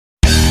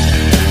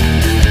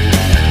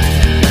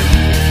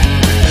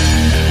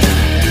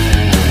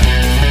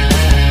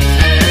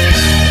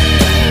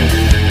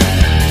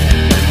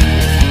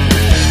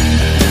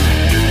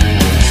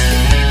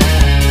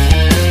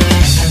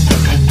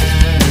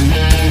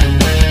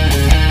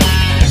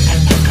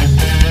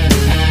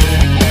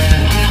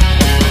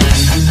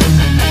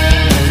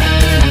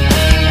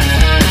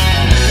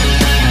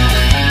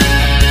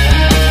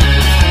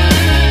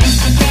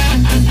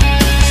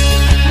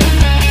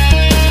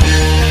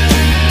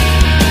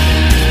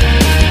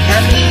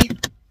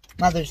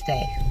Mother's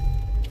Day.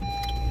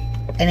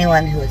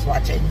 Anyone who is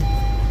watching,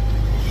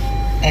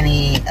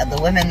 any of the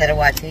women that are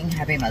watching,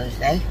 happy Mother's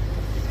Day.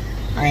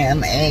 I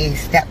am a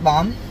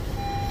stepmom.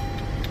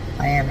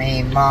 I am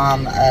a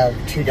mom of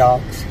 2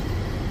 dogs.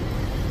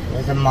 I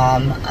was a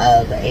mom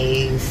of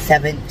a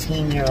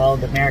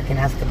 17-year-old American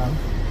Eskimo.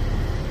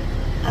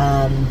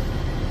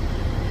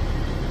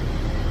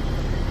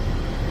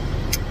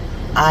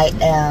 I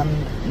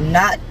am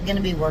not going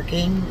to be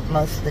working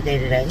most of the day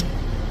today.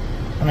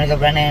 I'm going to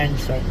go run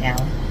errands right now.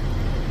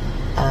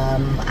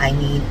 I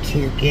need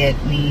to get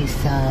me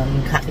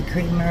some coffee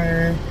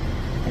creamer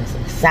and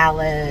some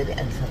salad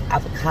and some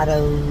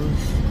avocados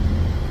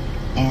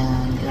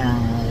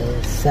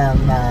and some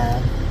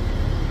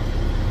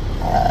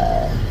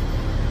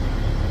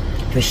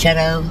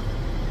prosciutto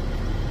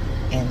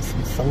and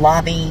some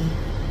salami.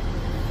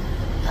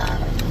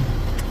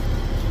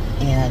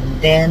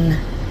 And then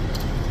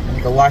I'm going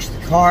to go wash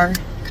the car,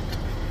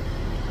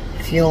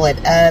 fuel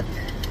it up,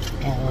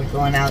 and we're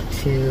going out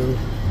to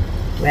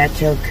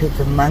Rancho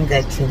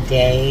Cucamonga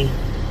today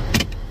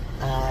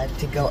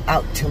to go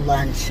out to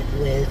lunch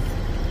with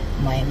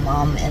my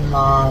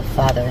mom-in-law,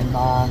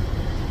 father-in-law,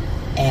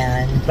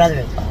 and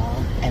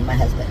brother-in-law, and my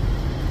husband.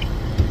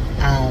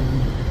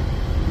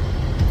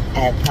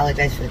 I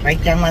apologize for the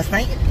breakdown last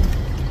night.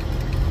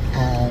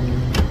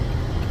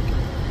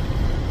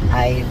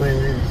 I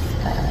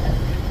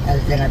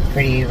was in a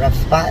pretty rough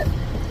spot.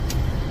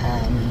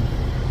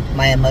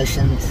 My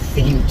emotions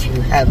seem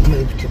to have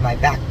moved to my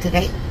back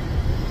today.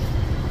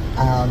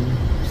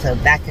 So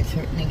back is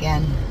hurting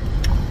again.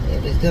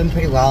 It was doing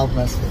pretty well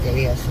most of the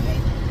day yesterday.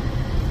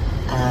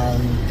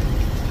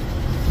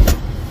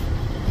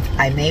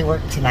 I may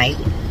work tonight,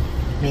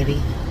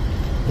 maybe.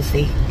 We'll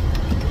see.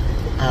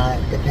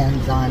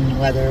 Depends on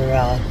whether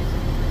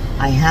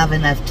I have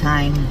enough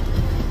time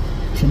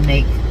to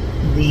make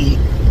the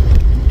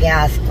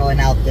gas going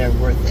out there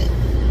worth it.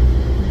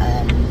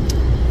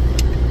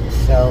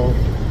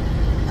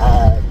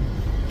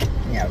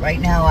 Yeah, right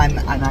now I'm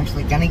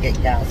actually gonna get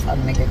gas. I'm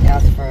gonna get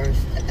gas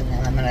first, and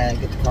then I'm gonna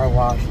get the car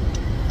washed,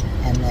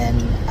 and then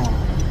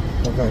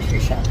we'll grocery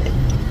shopping.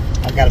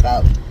 I've got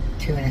about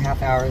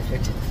 2.5 hours,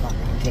 which is not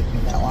gonna take me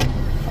that long.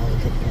 It'll probably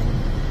take me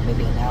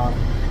maybe an hour.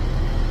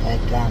 But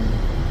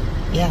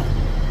yeah,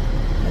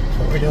 that's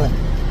what we're doing.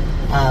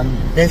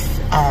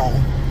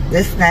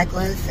 This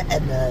necklace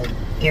and the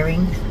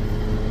earrings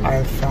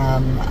are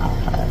from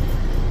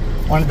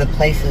one of the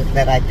places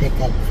that I pick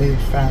up food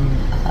from,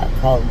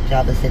 called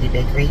Java City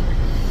Bakery.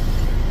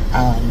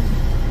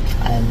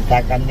 In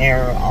fact,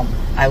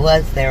 I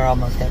was there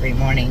almost every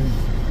morning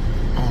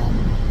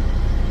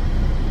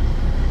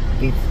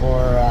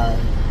before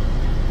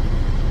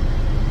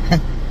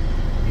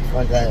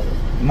before the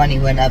money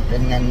went up,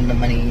 and then the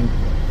money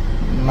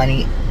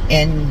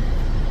in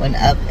went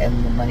up,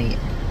 and the money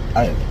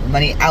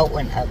out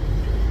went up,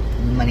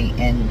 and the money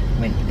in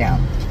went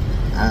down.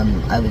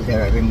 I was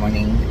there every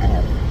morning,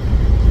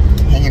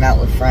 hanging out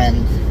with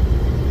friends,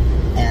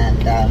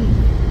 and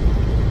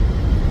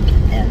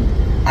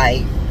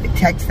I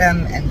text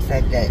them and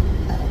said that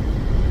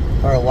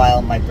for a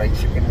while my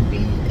breaks are going to be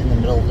in the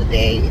middle of the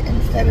day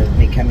instead of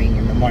me coming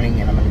in the morning,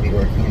 and I'm going to be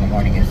working in the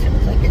morning as soon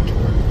as I get to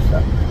work.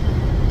 So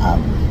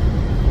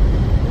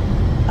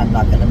I'm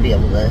not going to be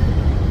able to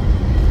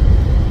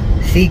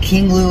see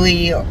King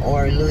Louie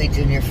or Louie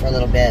Jr. for a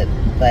little bit,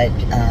 but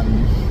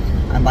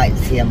I might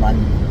see him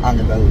on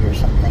the road or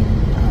something.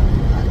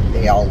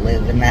 They all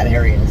live in that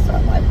area, so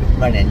I might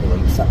run into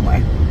them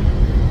somewhere.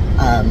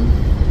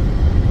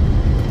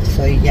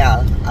 So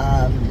yeah,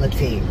 let's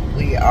see.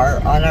 We are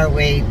on our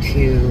way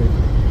to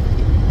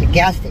the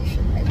gas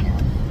station right now.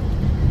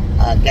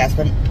 Gas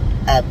went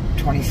up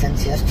 20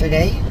 cents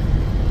yesterday,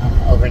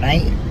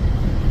 overnight,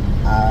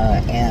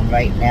 and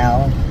right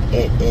now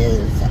it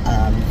is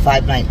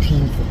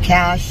 $5.19 for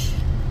cash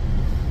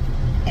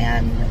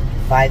and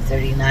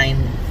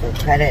 $5.39 for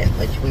credit,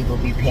 which we will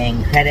be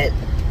paying credit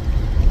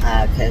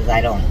because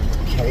I don't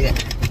carry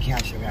the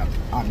cash around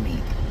on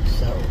me.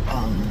 So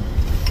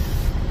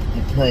I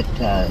put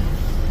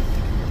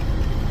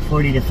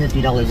 $40 to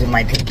 $50 in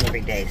my tank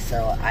every day,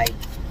 so I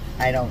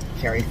don't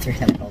carry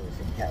 $300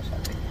 in cash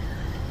on me.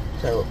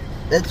 So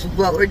that's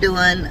what we're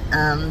doing.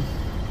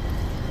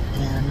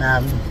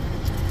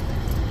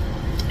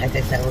 As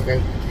I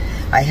said,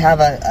 I have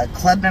a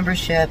club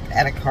membership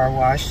at a car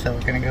wash, so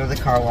we're going to go to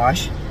the car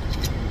wash.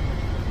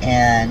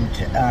 And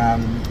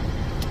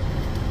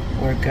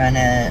we're going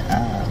to,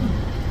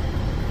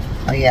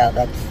 oh yeah,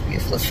 that's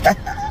useless. Go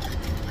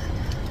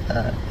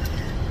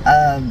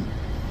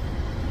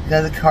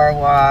to the car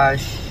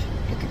wash,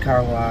 get the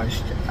car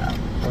washed.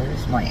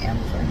 Where's my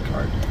Amazon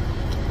card? I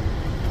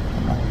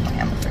don't know where my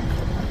Amazon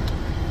card went.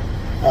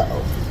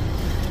 Uh-oh.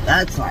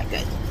 That's not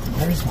good.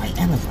 Where's my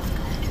Amazon card?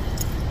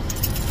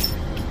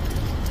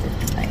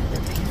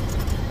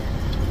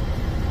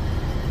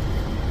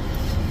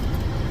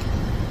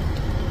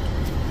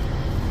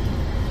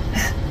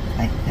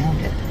 I found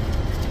it.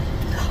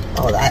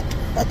 Oh,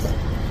 that's a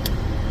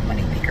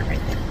money maker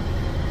right there.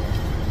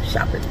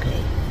 Shop and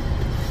pay.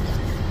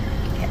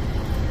 Yeah.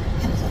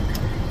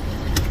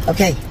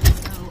 Okay,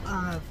 so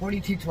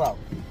 42.12.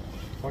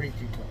 42.12.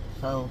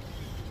 So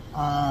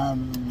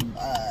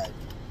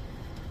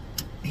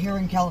here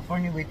in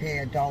California, we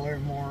pay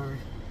 $1 more,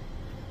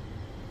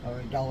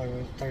 or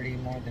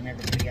 $1.30 more than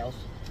everybody else.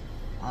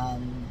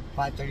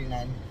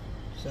 $5.39.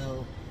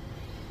 So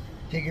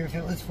figure if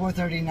it was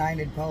 $4.39,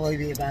 it'd probably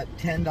be about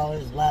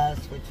 $10 less,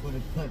 which would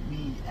have put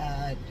me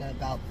at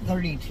about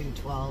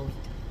 $32.12,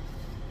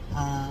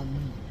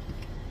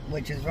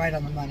 which is right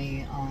on the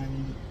money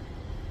on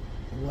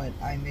what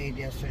I made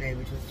yesterday,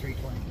 which was $3.20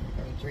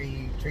 or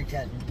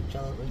 $3.10. So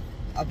it was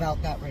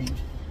about that range.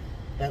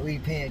 But we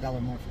pay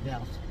 $1 more for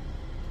gas.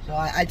 So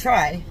I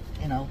try,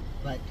 you know,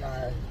 but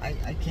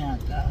I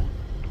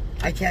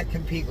can't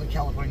compete with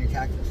California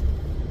taxes.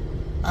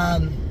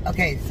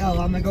 Okay, so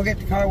I'm gonna go get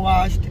the car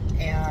washed,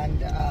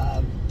 and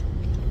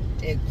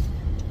it's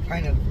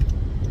kind of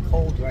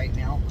cold right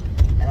now,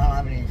 and I don't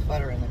have any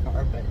sweater in the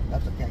car, but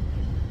that's okay.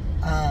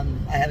 I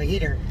have a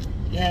heater,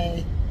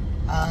 yay!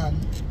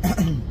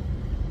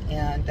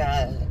 And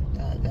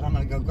then I'm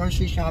gonna go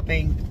grocery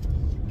shopping,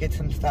 get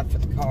some stuff for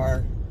the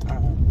car,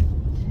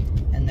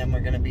 and then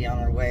we're gonna be on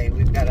our way.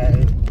 We've got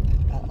to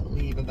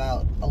leave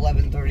about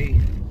 11:30,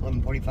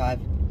 11:45.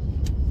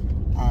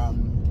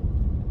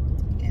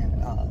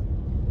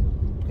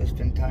 Go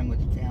spend time with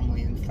the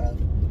family and stuff,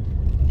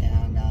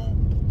 and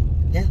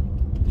yeah,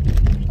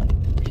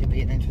 should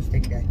be an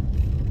interesting day.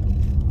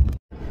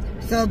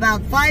 So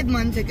about 5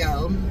 months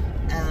ago,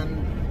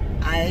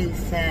 I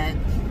sent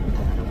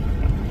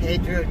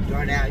Pedro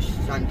DoorDash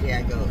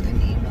Santiago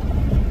an email,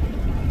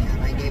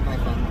 and I gave my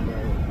phone number,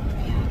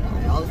 and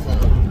I also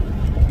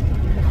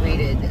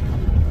tweeted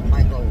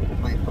Michael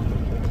my phone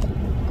number.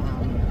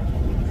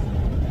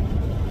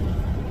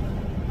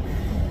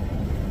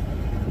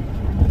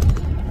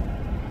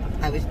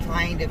 I was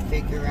trying to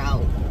figure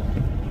out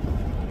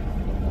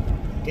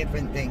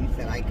different things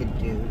that I could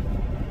do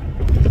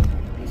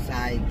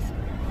besides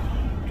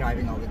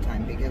driving all the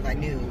time, because I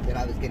knew that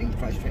I was getting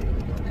frustrated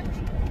with DoorDash,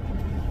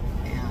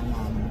 and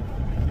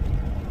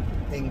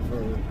things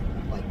were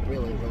like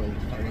really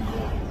starting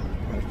to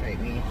frustrate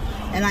me,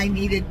 and I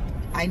needed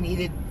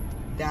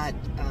that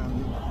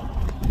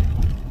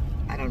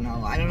I don't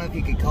know if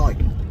you could call it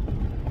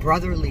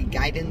brotherly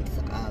guidance,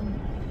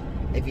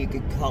 if you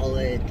could call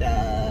it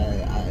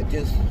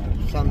just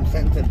some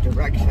sense of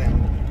direction,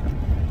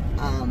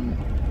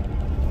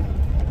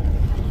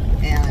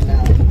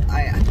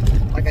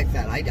 like I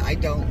said, I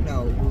don't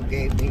know who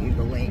gave me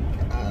the link,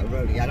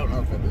 Rody. I don't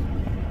know if it was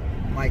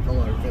Michael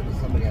or if it was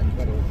somebody on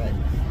Twitter, but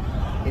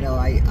you know,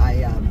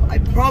 I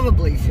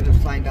probably should have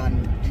signed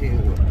on to,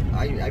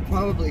 I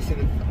probably should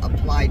have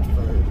applied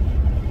for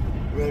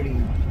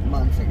Rody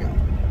months ago,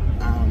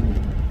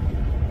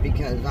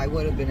 because I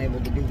would have been able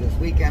to do this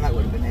weekend, I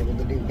would have been able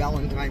to do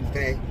Valentine's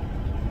Day,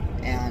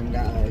 and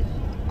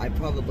I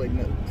probably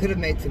could have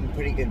made some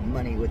pretty good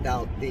money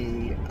without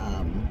the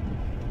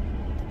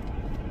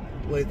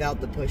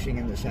pushing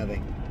and the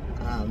shoving.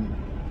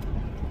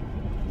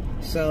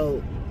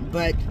 So,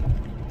 but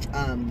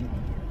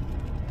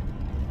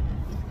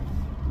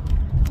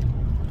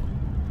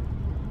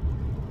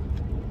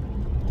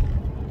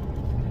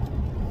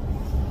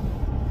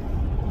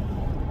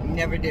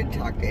never did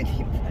talk to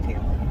anybody.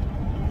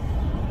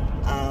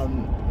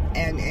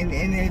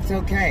 And it's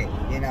okay,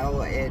 you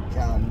know,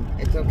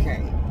 it's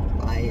okay.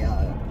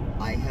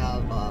 I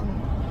have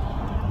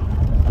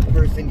a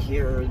person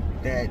here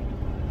that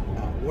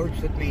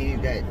works with me,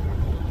 that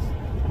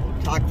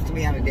talks to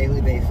me on a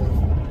daily basis,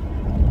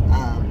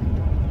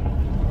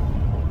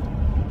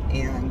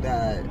 and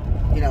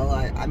you know,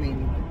 I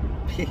mean,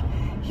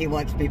 he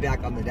wants me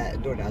back on the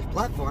DoorDash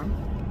platform,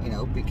 you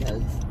know,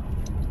 because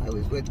I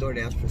was with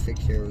DoorDash for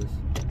 6 years.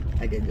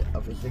 I did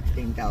over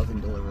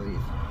 16,000 deliveries,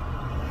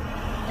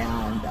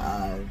 and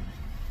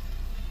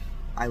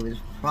I was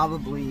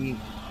probably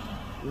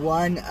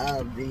one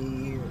of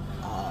the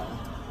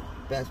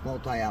best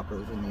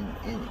multi-appers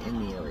in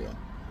the area,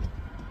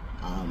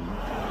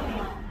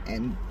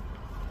 and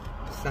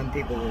some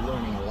people were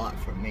learning a lot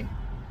from me.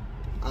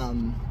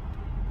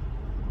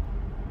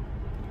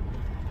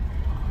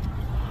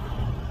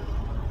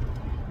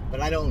 But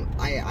I don't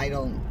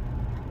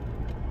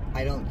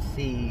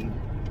see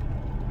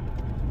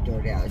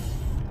DoorDash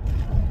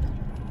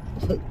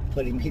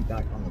putting me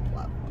back on the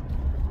platform.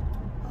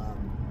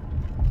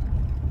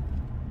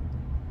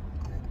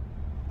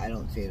 I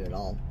don't see it at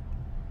all.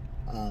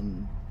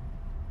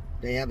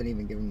 They haven't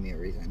even given me a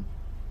reason,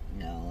 you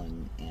know,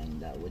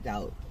 and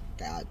without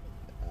that,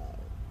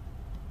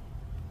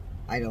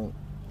 I don't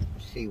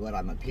see what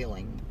I'm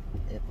appealing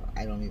if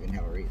I don't even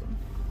have a reason,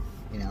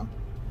 you know.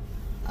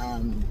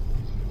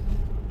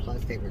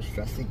 Plus they were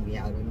stressing me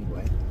out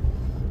anyway,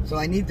 so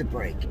I need the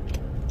break.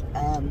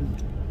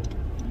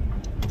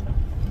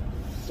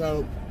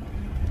 So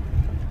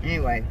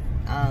anyway,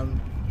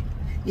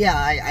 yeah,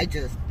 I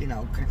just, you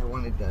know, kind of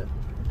wanted to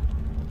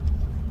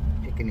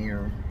pick an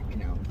ear, you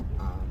know,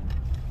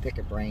 pick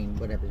a brain,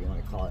 whatever you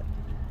want to call it.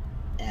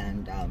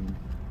 And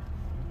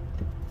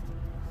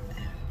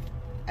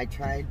I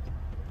tried,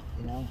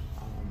 you know,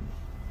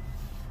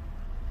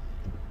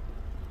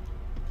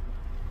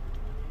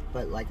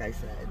 But like I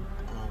said,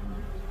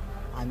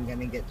 I'm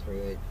gonna get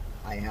through it.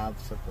 I have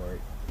support.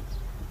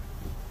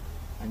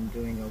 I'm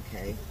doing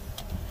okay.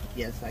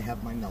 Yes, I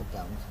have my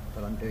meltdowns,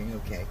 but I'm doing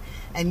okay.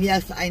 And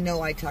yes, I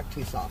know I talk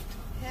too soft.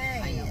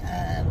 Hey,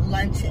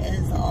 lunch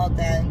is all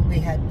done. We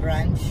had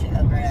brunch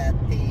over at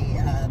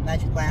the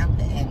Magic Lamp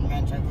in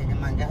Rancho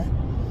Cucamonga.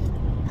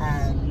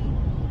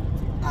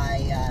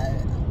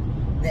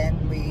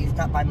 Then we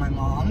stopped by my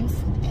mom's,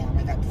 and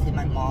I got to see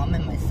my mom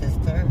and my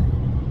sister,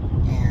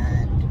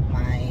 and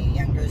my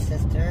younger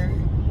sister,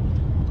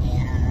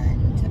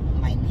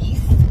 and my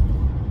niece.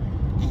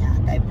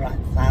 And I brought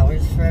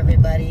flowers for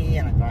everybody,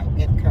 and I brought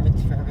gift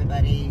cards for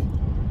everybody.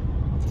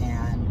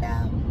 And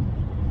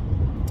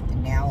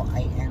now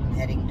I am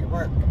heading to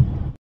work.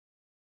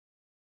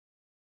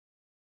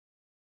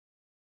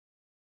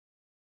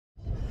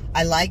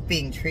 I like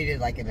being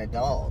treated like an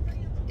adult,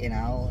 you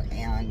know,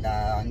 and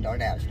on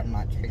DoorDash I'm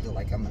not treated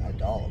like I'm an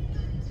adult.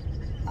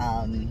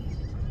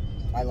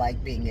 I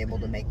like being able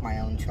to make my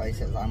own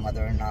choices on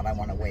whether or not I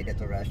want to wait at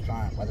the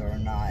restaurant, whether or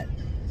not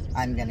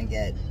I'm going to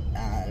get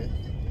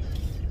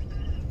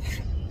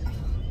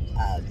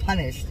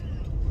punished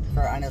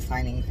for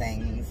unassigning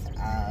things,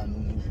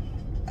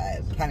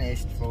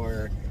 punished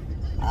for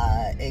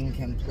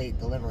incomplete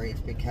deliveries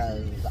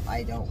because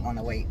I don't want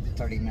to wait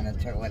 30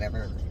 minutes or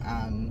whatever.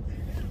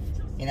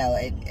 You know,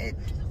 I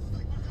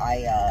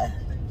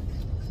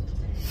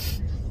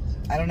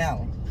don't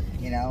know,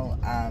 you know,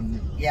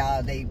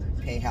 yeah, they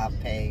pay half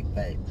pay,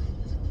 but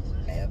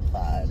if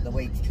the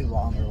wait's too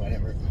long or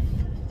whatever,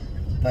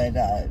 but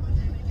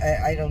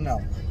I don't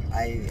know.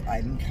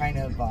 I'm kind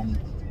of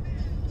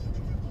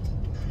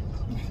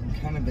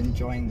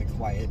enjoying the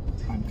quiet.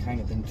 I'm kind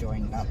of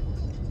enjoying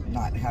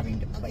not having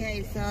to play.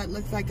 Okay, so it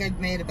looks like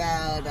I've made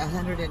about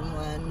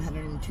 $101,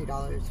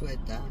 $102 with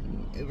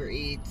Uber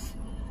Eats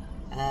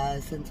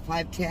since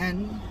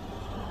 5:10.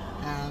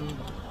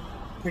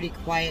 Pretty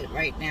quiet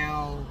right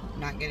now,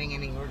 not getting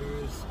any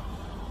orders.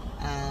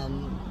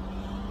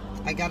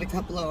 I got a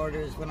couple of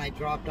orders when I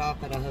dropped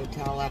off at a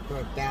hotel after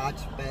a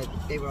batch, but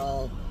they were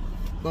all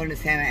going to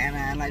Santa Ana,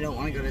 and I don't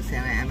want to go to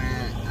Santa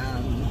Ana.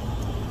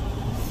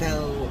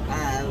 So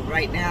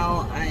right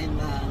now I'm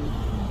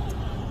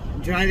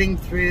driving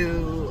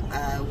through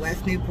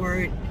West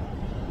Newport,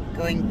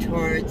 going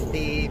towards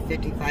the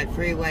 55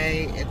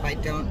 freeway. If I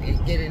don't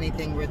get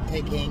anything worth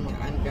taking,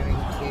 I'm going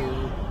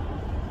to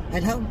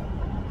head home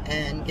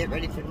and get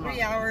ready for tomorrow.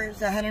 3 hours,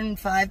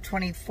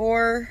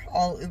 105.24,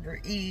 all Uber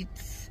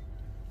Eats.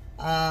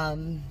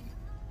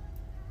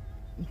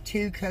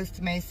 2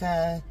 Costa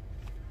Mesa,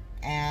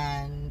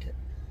 and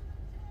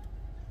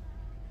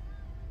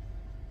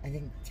I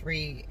think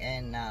 3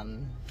 in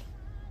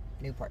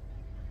Newport.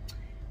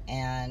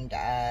 And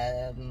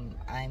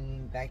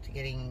I'm back to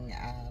getting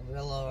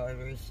real low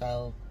orders,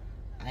 so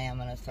I am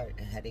gonna start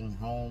heading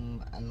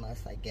home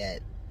unless I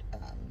get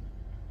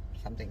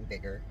something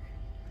bigger.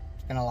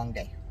 It's been a long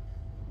day.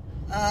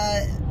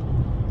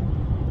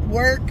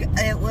 Work,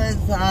 it was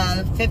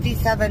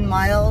 57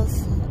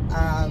 miles.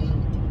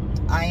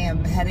 I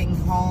am heading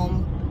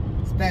home.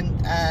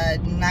 Spent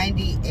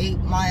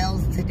 98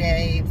 miles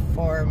today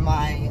for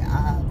my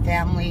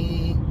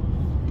family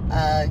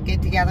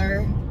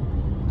get-together.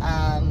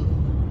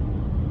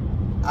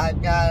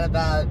 I've got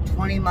about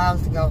 20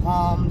 miles to go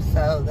home,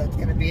 so that's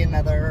going to be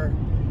another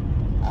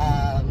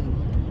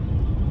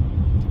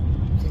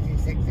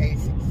 66,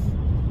 86,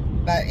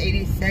 about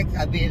 86.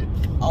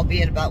 I'll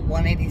be at about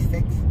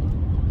 186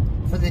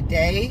 for the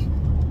day.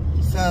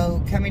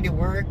 So coming to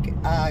work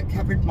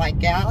covered my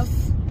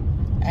gas,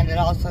 and it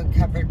also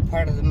covered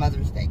part of the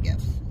Mother's Day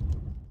gifts.